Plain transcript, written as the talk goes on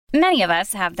Many of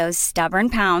us have those stubborn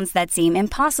pounds that seem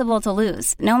impossible to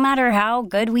lose, no matter how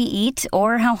good we eat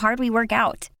or how hard we work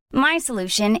out. My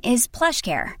solution is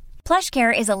PlushCare.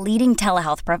 PlushCare is a leading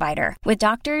telehealth provider with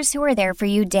doctors who are there for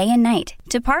you day and night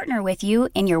to partner with you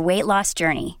in your weight loss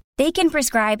journey. They can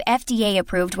prescribe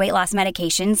FDA-approved weight loss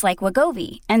medications like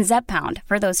Wegovy and Zepbound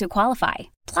for those who qualify.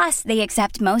 Plus, they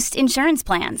accept most insurance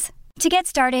plans. To get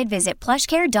started, visit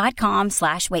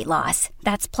plushcare.com/weightloss.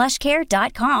 That's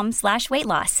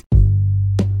plushcare.com/weightloss.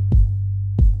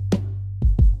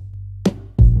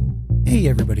 Hey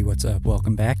everybody, what's up?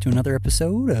 Welcome back to another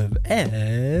episode of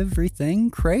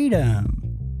Everything Kratom,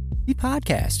 the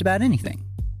podcast about anything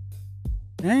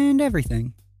and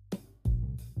everything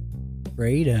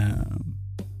Kratom.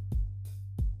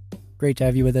 Great to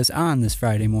have you with us on this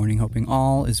Friday morning, hoping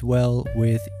all is well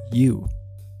with you.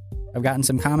 I've gotten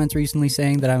some comments recently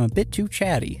saying that I'm a bit too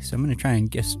chatty, so I'm going to try and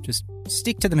just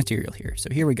stick to the material here. So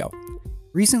here we go.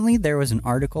 Recently, there was an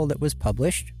article that was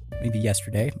published, maybe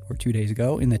yesterday or 2 days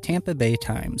ago, in the Tampa Bay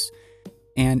Times,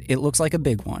 and it looks like a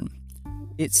big one.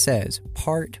 It says,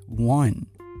 Part 1,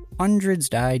 Hundreds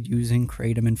Died Using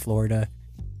Kratom in Florida.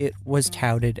 It was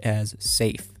touted as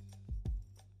safe.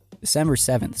 December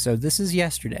 7th, so this is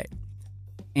yesterday,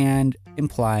 and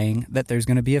implying that there's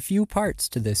going to be a few parts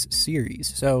to this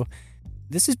series. So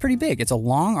this is pretty big. It's a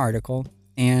long article,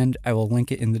 and I will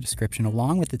link it in the description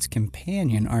along with its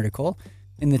companion article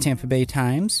in the Tampa Bay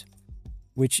Times,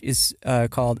 which is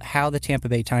called How the Tampa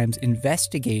Bay Times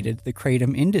Investigated the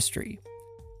Kratom Industry.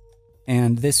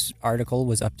 And this article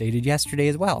was updated yesterday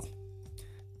as well.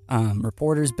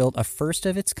 Reporters built a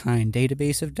first-of-its-kind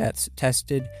database of deaths,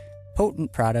 tested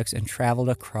potent products, and traveled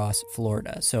across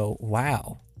Florida. So,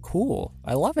 wow, cool.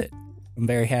 I love it. I'm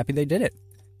very happy they did it.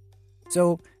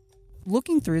 So,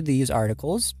 looking through these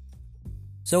articles,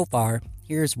 so far,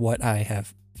 here's what I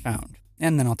have found.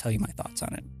 And then I'll tell you my thoughts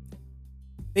on it.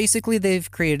 Basically,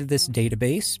 they've created this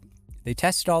database. They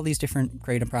tested all these different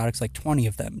Kratom products, like 20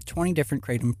 of them, 20 different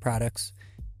Kratom products.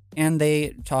 And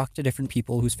they talked to different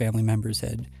people whose family members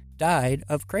had died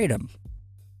of Kratom.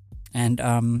 And,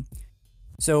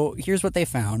 so here's what they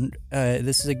found.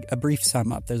 This is a brief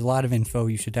sum up. There's a lot of info.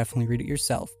 You should definitely read it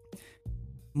yourself.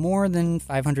 More than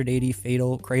 580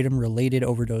 fatal Kratom-related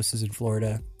overdoses in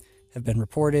Florida have been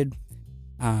reported.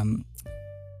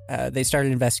 They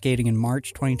started investigating in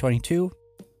March 2022.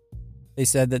 They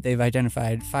said that they've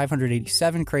identified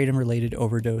 587 Kratom-related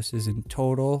overdoses in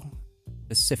total,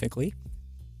 specifically.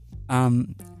 The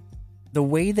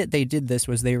way that they did this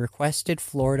was they requested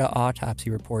Florida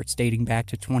autopsy reports dating back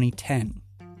to 2010.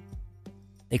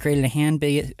 They created a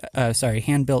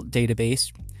hand-built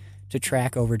database to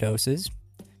track overdoses,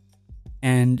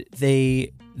 and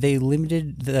they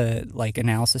limited the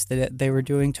analysis that they were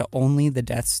doing to only the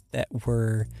deaths that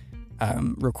were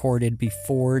recorded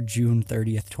before June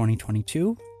 30th,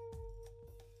 2022.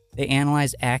 They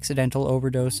analyzed accidental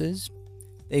overdoses.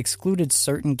 They excluded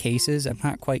certain cases. I'm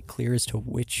not quite clear as to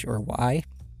which or why.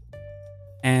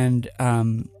 And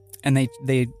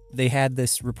they had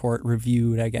this report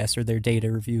reviewed, I guess, or their data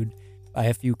reviewed by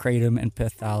a few Kratom and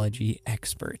pathology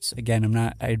experts. Again,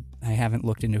 I haven't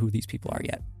looked into who these people are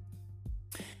yet.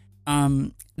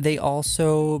 They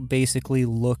also basically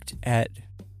looked at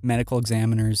medical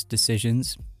examiners'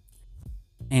 decisions,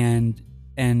 and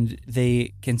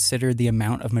they considered the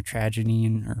amount of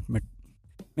mitragynine or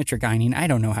mitragynine, I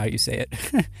don't know how you say it,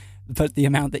 but the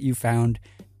amount that you found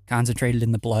concentrated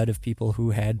in the blood of people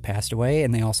who had passed away,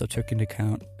 and they also took into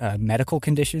account medical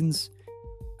conditions.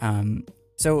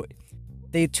 So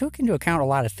they took into account a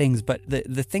lot of things, but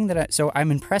the thing that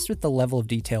I'm impressed with the level of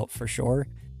detail for sure.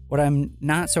 What I'm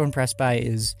not so impressed by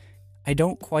is I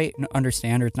don't quite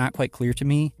understand, or it's not quite clear to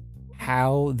me,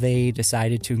 how they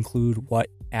decided to include what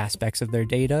aspects of their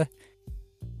data.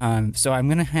 So I'm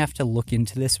going to have to look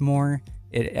into this more.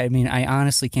 I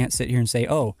honestly can't sit here and say,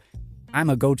 oh, I'm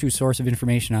a go-to source of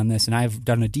information on this, and I've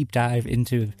done a deep dive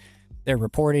into their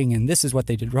reporting, and this is what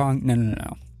they did wrong.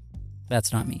 No.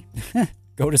 That's not me.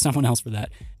 Go to someone else for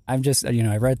that. I'm just,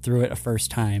 I read through it a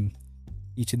first time,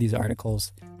 each of these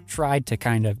articles, tried to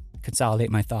kind of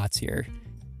consolidate my thoughts here,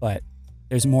 but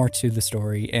there's more to the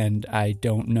story, and I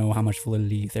don't know how much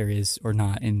validity there is or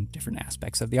not in different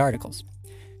aspects of the articles.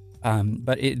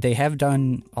 But they have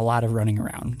done a lot of running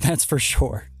around, that's for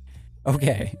sure.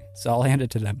 Okay, so I'll hand it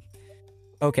to them.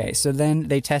 Okay, so then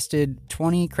they tested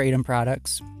 20 Kratom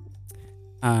products.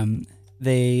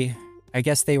 I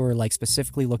guess they were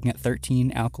specifically looking at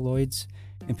 13 alkaloids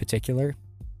in particular.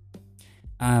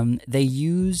 They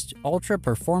used ultra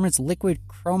performance liquid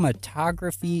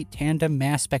chromatography tandem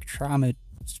mass spectrometry.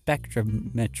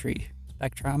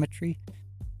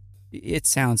 it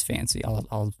sounds fancy.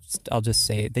 I'll just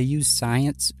say it. They use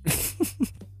science.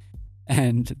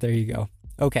 And there you go.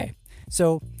 Okay.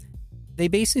 So they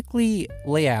basically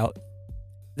lay out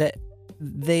that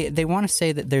they want to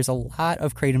say that there's a lot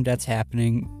of kratom deaths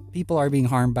happening. People are being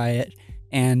harmed by it,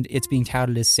 and it's being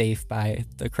touted as safe by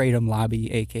the kratom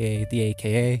lobby, aka the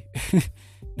AKA.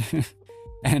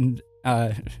 And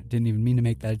didn't even mean to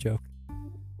make that a joke.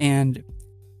 And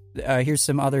here's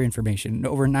some other information.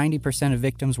 Over 90% of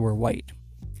victims were white.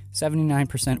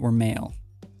 79% were male.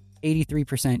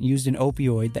 83% used an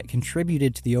opioid that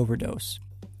contributed to the overdose.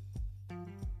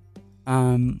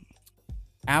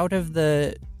 Out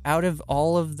of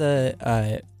all of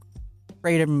the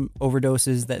kratom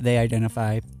overdoses that they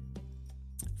identify,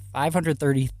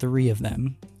 533 of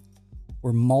them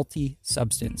were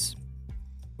multi-substance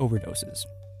overdoses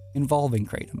involving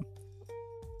kratom.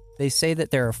 They say that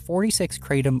there are 46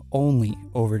 kratom-only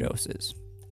overdoses.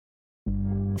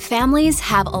 Families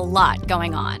have a lot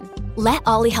going on. Let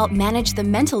Ollie help manage the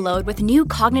mental load with new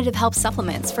cognitive help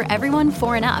supplements for everyone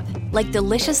 4 and up, like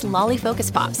delicious Lolly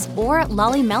Focus Pops or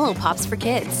Lolly Mellow Pops for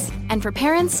kids. And for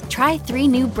parents, try 3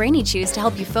 new Brainy Chews to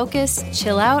help you focus,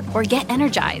 chill out, or get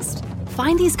energized.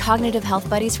 Find these cognitive health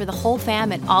buddies for the whole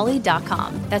fam at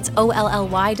ollie.com. That's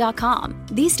OLLY.com.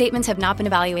 These statements have not been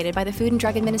evaluated by the Food and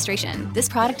Drug Administration. This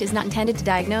product is not intended to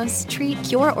diagnose, treat,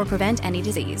 cure, or prevent any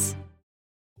disease.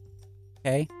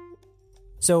 Okay?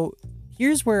 So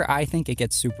here's where I think it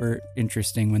gets super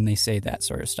interesting when they say that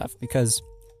sort of stuff, because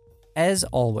as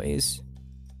always,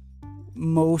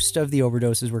 most of the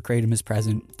overdoses where kratom is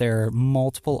present, there are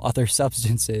multiple other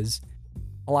substances.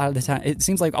 A lot of the time, it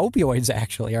seems like opioids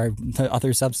actually are the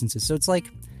other substances. So it's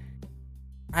like,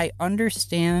 I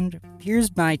understand.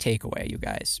 Here's my takeaway, you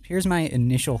guys. Here's my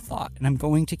initial thought. And I'm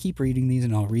going to keep reading these,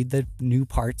 and I'll read the new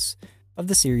parts of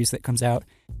the series that comes out.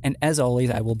 And as always,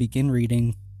 I will begin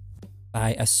reading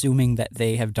by assuming that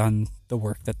they have done the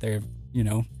work that they're,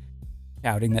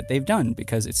 touting that they've done,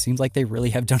 because it seems like they really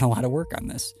have done a lot of work on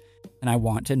this. And I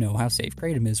want to know how safe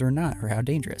kratom is or not, or how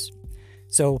dangerous.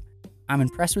 So I'm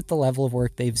impressed with the level of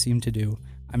work they've seemed to do.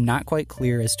 I'm not quite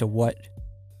clear as to what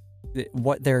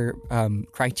their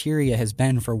criteria has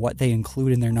been for what they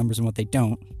include in their numbers and what they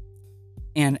don't.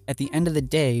 And at the end of the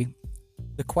day,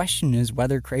 the question is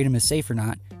whether kratom is safe or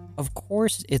not. Of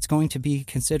course, it's going to be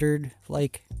considered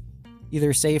like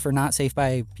either safe or not safe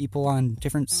by people on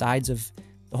different sides of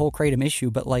the whole kratom issue.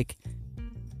 But like,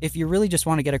 if you really just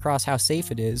want to get across how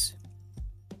safe it is,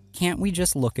 can't we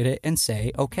just look at it and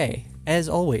say, okay, as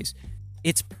always,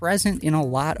 it's present in a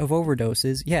lot of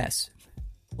overdoses, yes.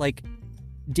 Like,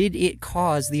 did it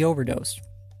cause the overdose?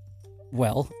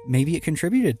 Well, maybe it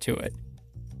contributed to it.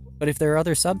 But if there are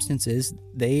other substances,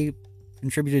 they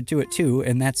contributed to it too,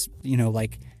 and that's,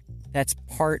 that's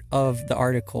part of the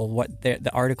article. What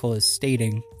the article is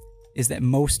stating is that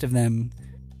most of them,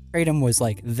 kratom was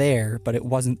like there, but it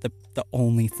wasn't the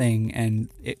only thing,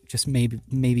 and it just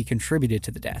maybe contributed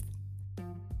to the death.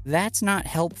 That's not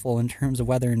helpful in terms of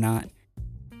whether or not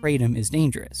kratom is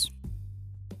dangerous.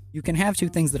 You can have two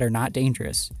things that are not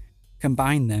dangerous,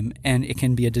 combine them, and it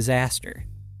can be a disaster.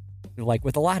 Like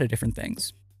with a lot of different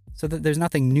things. So that there's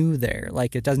nothing new there.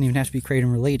 Like, it doesn't even have to be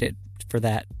kratom related for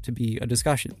that to be a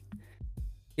discussion.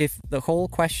 If the whole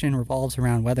question revolves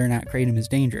around whether or not kratom is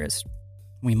dangerous,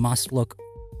 we must look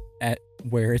at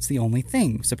where it's the only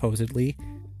thing supposedly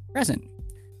present.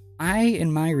 I,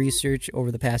 in my research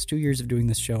over the past 2 years of doing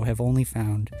this show, have only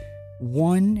found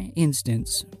one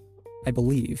instance, I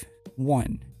believe,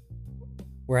 one,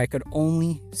 where I could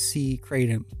only see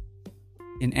kratom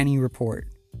in any report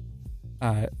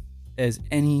as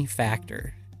any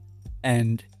factor,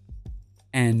 and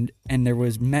there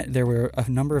were a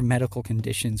number of medical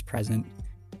conditions present,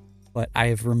 but I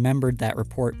have remembered that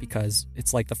report because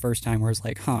it's like the first time where it's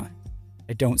like, I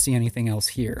don't see anything else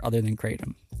here other than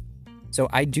kratom. So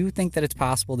I do think that it's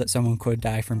possible that someone could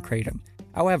die from kratom.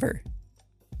 However,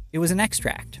 it was an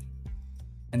extract,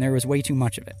 and there was way too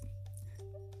much of it.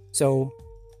 So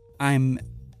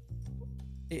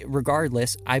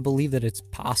regardless, I believe that it's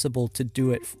possible to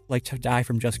do it, like to die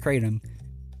from just kratom,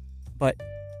 but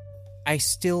I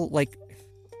still like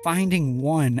finding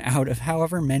one out of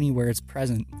however many where it's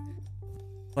present,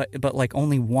 but like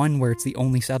only one where it's the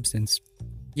only substance.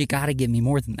 You gotta give me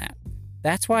more than that.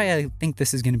 That's why I think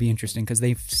this is going to be interesting, because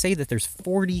they say that there's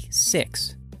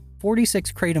 46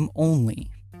 kratom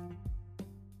only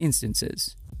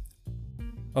instances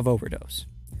of overdose.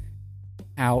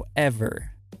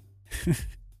 However,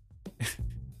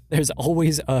 there's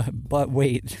always but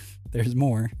wait, there's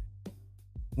more.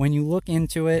 When you look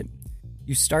into it,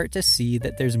 you start to see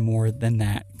that there's more than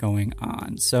that going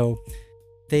on. So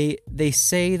They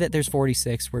say that there's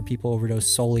 46 where people overdose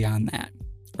solely on that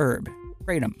herb,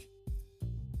 kratom.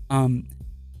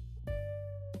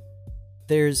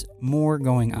 There's more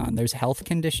going on. There's health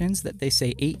conditions that they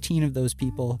say 18 of those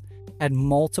people had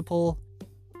multiple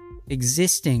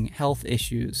existing health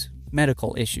issues,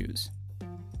 medical issues.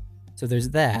 So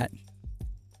there's that.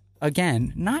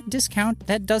 Again, not discount,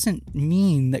 that doesn't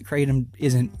mean that kratom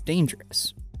isn't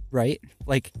dangerous, right?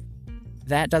 Like,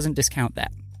 that doesn't discount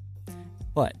that.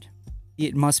 But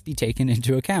it must be taken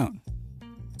into account.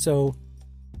 So,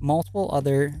 multiple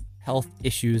other health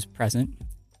issues present.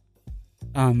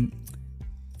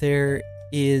 There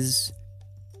is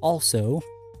also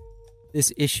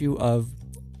this issue of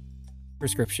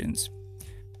prescriptions.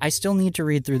 I still need to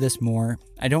read through this more.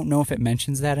 I don't know if it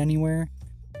mentions that anywhere,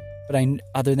 but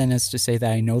other than as to say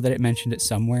that I know that it mentioned it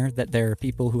somewhere, that there are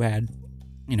people who had,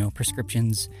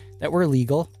 prescriptions that were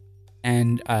legal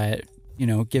and,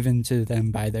 given to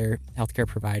them by their healthcare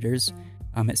providers.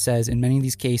 It says in many of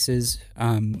these cases,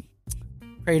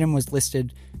 kratom was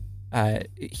listed.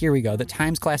 Here we go. The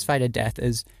Times classified a death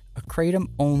as a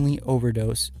kratom-only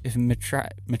overdose if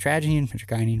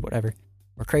metragine, whatever,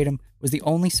 or kratom was the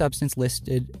only substance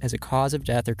listed as a cause of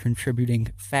death or contributing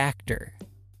factor.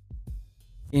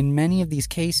 In many of these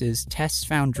cases, tests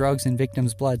found drugs in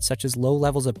victims' blood, such as low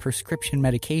levels of prescription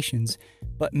medications,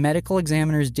 but medical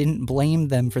examiners didn't blame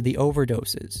them for the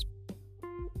overdoses.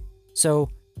 So,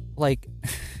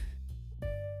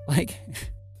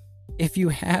 if you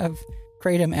have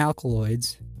kratom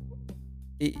alkaloids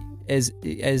as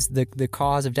the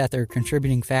cause of death or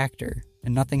contributing factor,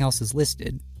 and nothing else is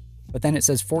listed, but then it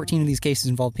says 14 of these cases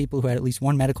involved people who had at least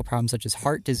one medical problem, such as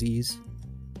heart disease,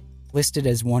 listed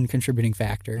as one contributing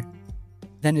factor,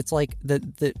 then it's like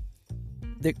the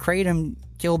kratom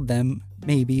killed them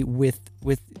maybe with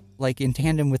in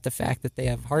tandem with the fact that they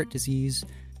have heart disease,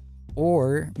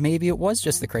 or maybe it was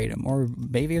just the kratom, or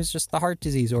maybe it was just the heart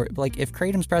disease, or if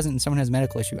kratom's present and someone has a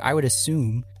medical issue, I would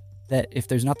assume that if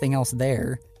there's nothing else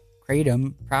there,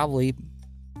 kratom probably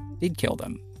did kill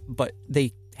them, but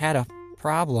they had a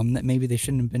problem that maybe they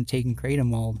shouldn't have been taking kratom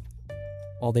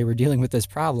while they were dealing with this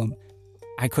problem.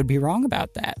 I could be wrong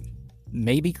about that.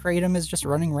 Maybe kratom is just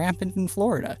running rampant in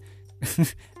Florida.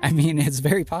 I mean, it's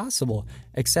very possible.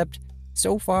 Except,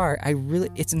 so far,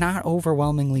 it's not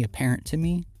overwhelmingly apparent to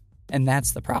me, and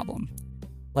that's the problem.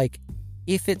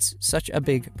 If it's such a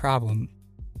big problem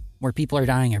where people are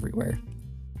dying everywhere,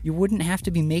 you wouldn't have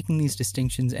to be making these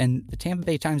distinctions, and the Tampa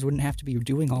Bay Times wouldn't have to be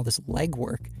doing all this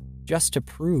legwork just to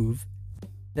prove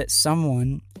that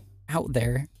someone out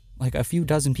there, a few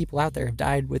dozen people out there, have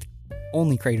died with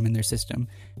only kratom in their system,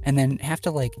 and then have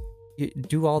to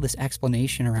do all this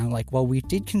explanation around we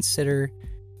did consider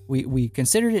we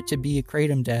considered it to be a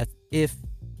kratom death if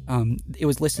it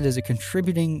was listed as a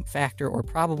contributing factor or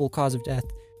probable cause of death,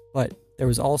 but there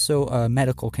was also a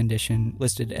medical condition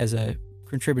listed as a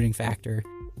contributing factor,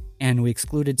 and we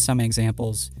excluded some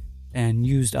examples and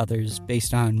used others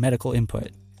based on medical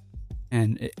input.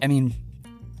 And I mean,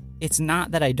 it's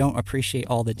not that I don't appreciate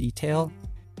all the detail,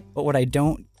 but I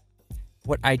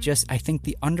think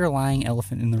the underlying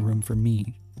elephant in the room for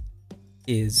me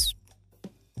is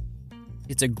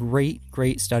it's a great,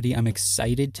 great study. I'm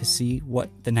excited to see what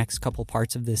the next couple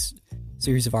parts of this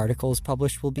series of articles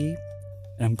published will be.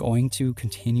 And I'm going to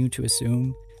continue to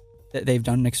assume that they've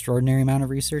done an extraordinary amount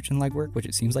of research and legwork, which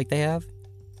it seems like they have.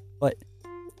 But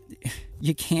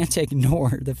you can't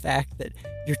ignore the fact that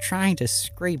you're trying to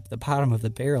scrape the bottom of the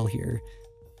barrel here,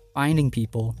 finding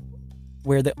people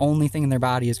where the only thing in their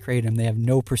body is kratom. They have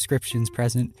no prescriptions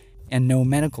present and no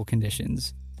medical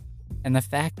conditions. And the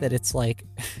fact that it's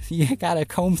you gotta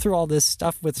comb through all this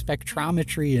stuff with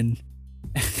spectrometry and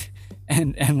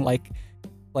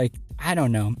I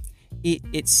don't know.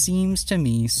 It seems to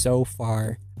me so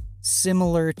far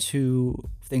similar to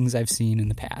things I've seen in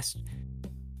the past,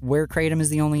 where kratom is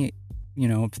the only,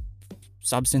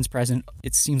 substance present.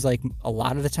 It seems like a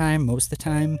lot of the time, most of the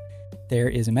time, there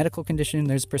is a medical condition,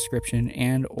 there's a prescription,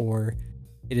 and or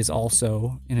it is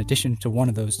also, in addition to one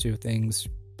of those two things,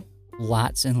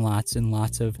 lots and lots and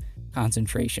lots of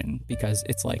concentration, because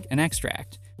it's like an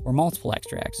extract or multiple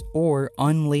extracts or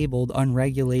unlabeled,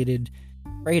 unregulated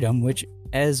kratom, which,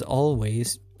 as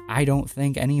always, I don't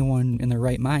think anyone in their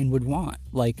right mind would want.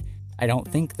 I don't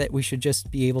think that we should just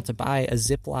be able to buy a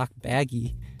Ziploc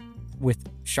baggie with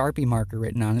Sharpie marker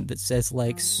written on it that says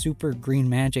super green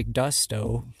magic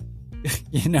dusto.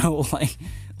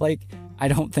 I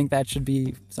don't think that should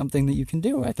be something that you can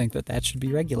do. I think that should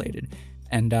be regulated.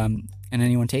 And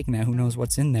anyone taking that, who knows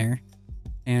what's in there,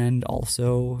 and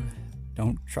also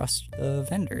don't trust the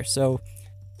vendor. So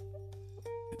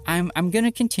I'm going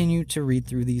to continue to read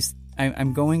through these.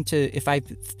 I'm going to, if I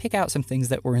pick out some things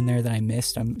that were in there that I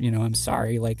missed, I'm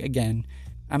sorry. Like, again,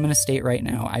 I'm going to state right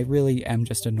now, I really am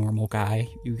just a normal guy,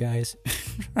 you guys.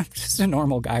 I'm just a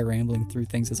normal guy rambling through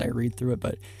things as I read through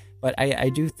it. But I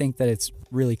do think that it's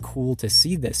really cool to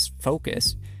see this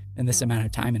focus and this amount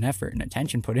of time and effort and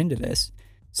attention put into this.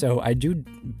 So I do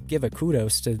give a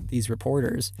kudos to these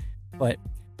reporters, but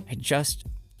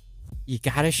you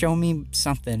got to show me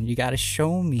something. You got to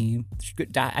show me.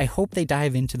 I hope they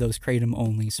dive into those kratom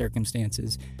only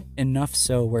circumstances enough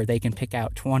so where they can pick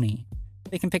out 20.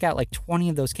 They can pick out like 20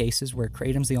 of those cases where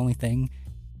kratom's the only thing,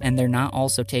 and they're not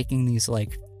also taking these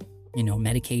like,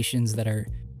 medications that are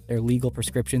their legal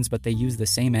prescriptions, but they use the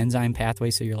same enzyme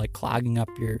pathway. So you're like clogging up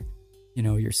your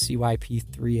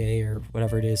CYP3A or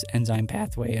whatever it is, enzyme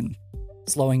pathway, and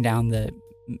slowing down the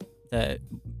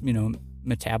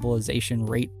metabolization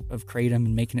rate of kratom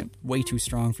and making it way too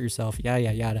strong for yourself.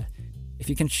 Yada. If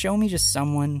you can show me just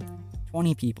 20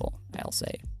 people, I'll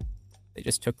say, they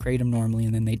just took kratom normally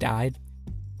and then they died,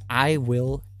 I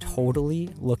will totally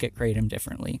look at kratom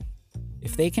differently.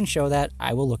 If they can show that,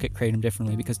 I will look at kratom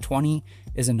differently, because 20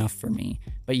 is enough for me.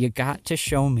 But you got to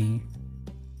show me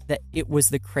that it was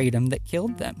the kratom that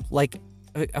killed them. Like,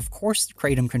 of course,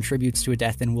 kratom contributes to a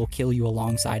death and will kill you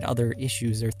alongside other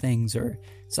issues or things or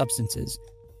substances.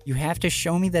 You have to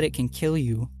show me that it can kill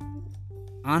you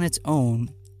on its own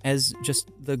as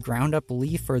just the ground up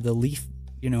leaf, or the leaf,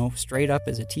 straight up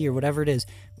as a tea or whatever it is,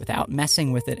 without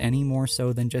messing with it any more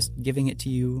so than just giving it to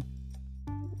you,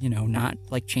 not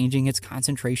like changing its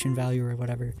concentration value or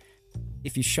whatever.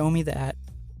 If you show me that,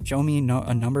 show me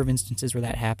a number of instances where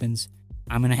that happens,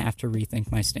 I'm going to have to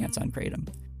rethink my stance on kratom.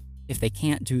 If they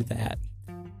can't do that,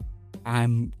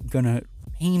 I'm going to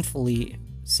painfully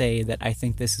say that I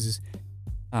think this is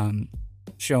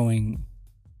showing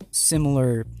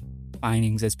similar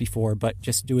findings as before, but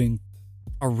just doing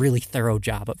a really thorough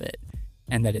job of it,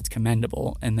 and that it's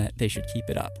commendable and that they should keep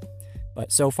it up.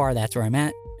 But so far, that's where I'm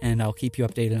at, and I'll keep you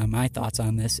updated on my thoughts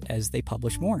on this as they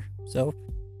publish more. So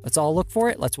let's all look for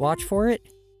it. Let's watch for it.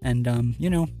 And,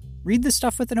 read this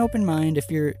stuff with an open mind. If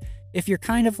you're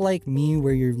kind of like me,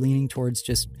 where you're leaning towards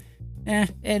just,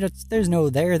 there's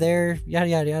no there, yada,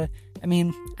 yada, yada. I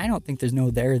mean, I don't think there's no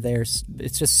there.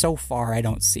 It's just so far I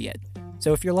don't see it.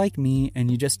 So if you're like me and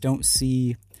you just don't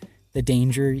see the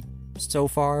danger so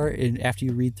far after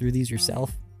you read through these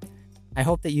yourself, I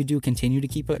hope that you do continue to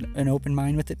keep an open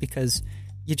mind with it, because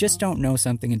you just don't know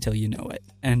something until you know it.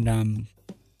 And,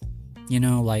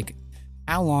 like,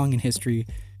 how long in history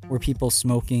were people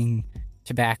smoking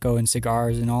tobacco and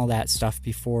cigars and all that stuff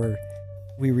before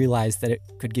we realized that it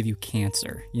could give you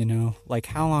cancer? Like,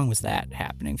 how long was that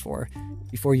happening for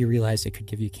before you realized it could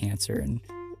give you cancer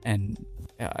and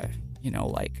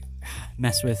like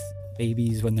mess with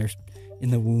babies when they're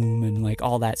in the womb and like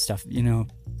all that stuff?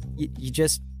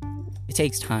 It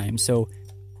takes time. So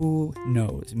who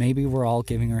knows? Maybe we're all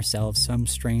giving ourselves some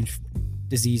strange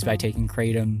disease by taking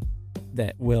kratom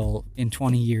that will in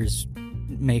 20 years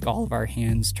make all of our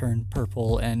hands turn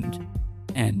purple and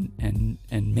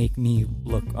make me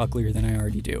look uglier than I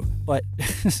already do. But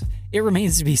it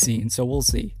remains to be seen, so we'll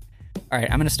see. All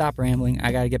right, I'm going to stop rambling.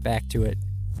 I got to get back to it.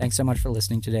 Thanks so much for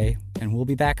listening today, and we'll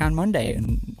be back on Monday,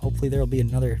 and hopefully there'll be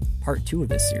another part 2 of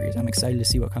this series. I'm excited to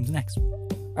see what comes next.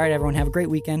 All right, everyone, have a great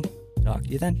weekend. Talk to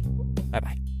you then.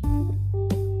 Bye-bye.